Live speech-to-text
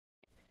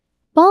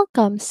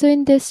Welcome! So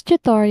in this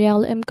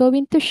tutorial, I'm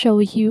going to show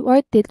you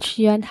or teach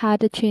you on how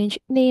to change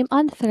name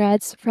on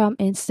Threads from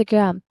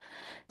Instagram.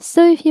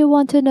 So if you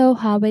want to know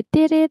how I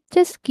did it,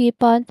 just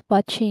keep on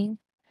watching.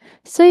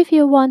 So if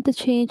you want to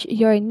change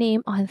your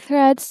name on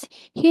Threads,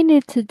 you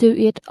need to do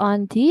it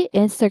on the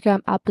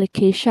Instagram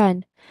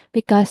application.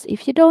 Because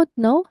if you don't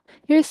know,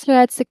 your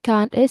Threads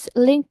account is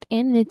linked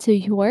into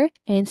your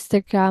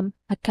Instagram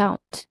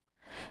account.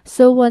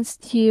 So once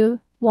you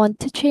want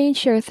to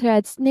change your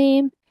Threads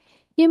name,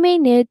 you may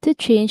need to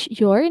change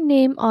your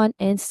name on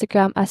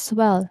Instagram as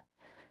well.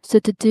 So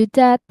to do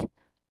that,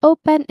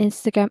 open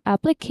Instagram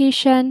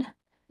application,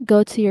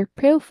 go to your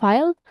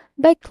profile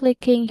by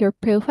clicking your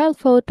profile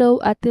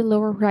photo at the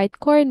lower right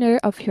corner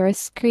of your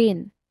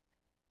screen.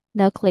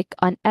 Now click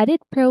on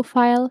edit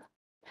profile,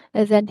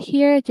 and then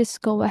here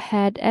just go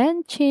ahead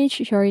and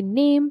change your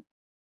name.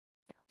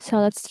 So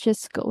let's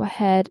just go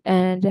ahead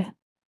and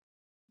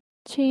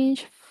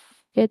change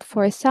it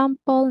for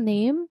sample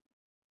name,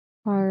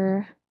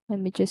 or let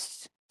me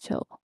just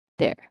show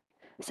there,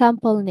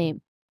 sample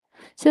name.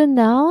 So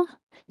now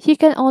you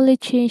can only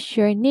change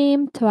your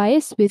name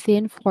twice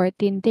within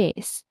 14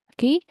 days.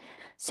 Okay,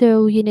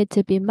 so you need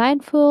to be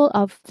mindful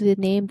of the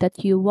name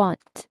that you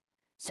want.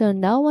 So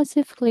now once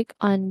you've clicked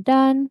on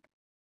done,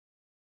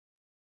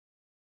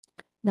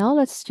 now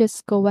let's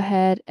just go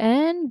ahead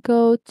and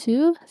go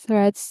to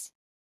Threads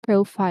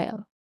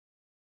profile.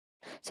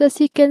 So as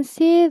you can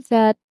see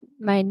that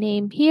my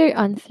name here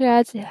on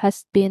Threads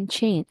has been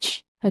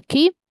changed.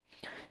 Okay,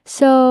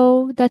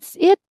 so that's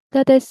it.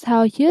 That is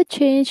how you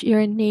change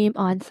your name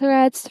on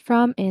Threads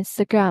from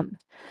Instagram.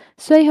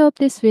 So I hope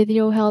this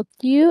video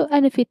helped you,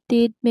 and if it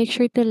did, make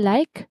sure to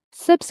like,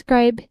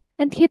 subscribe,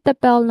 and hit the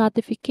bell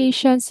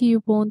notification so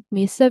you won't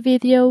miss a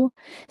video.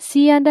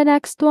 See you on the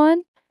next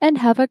one, and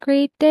have a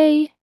great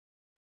day!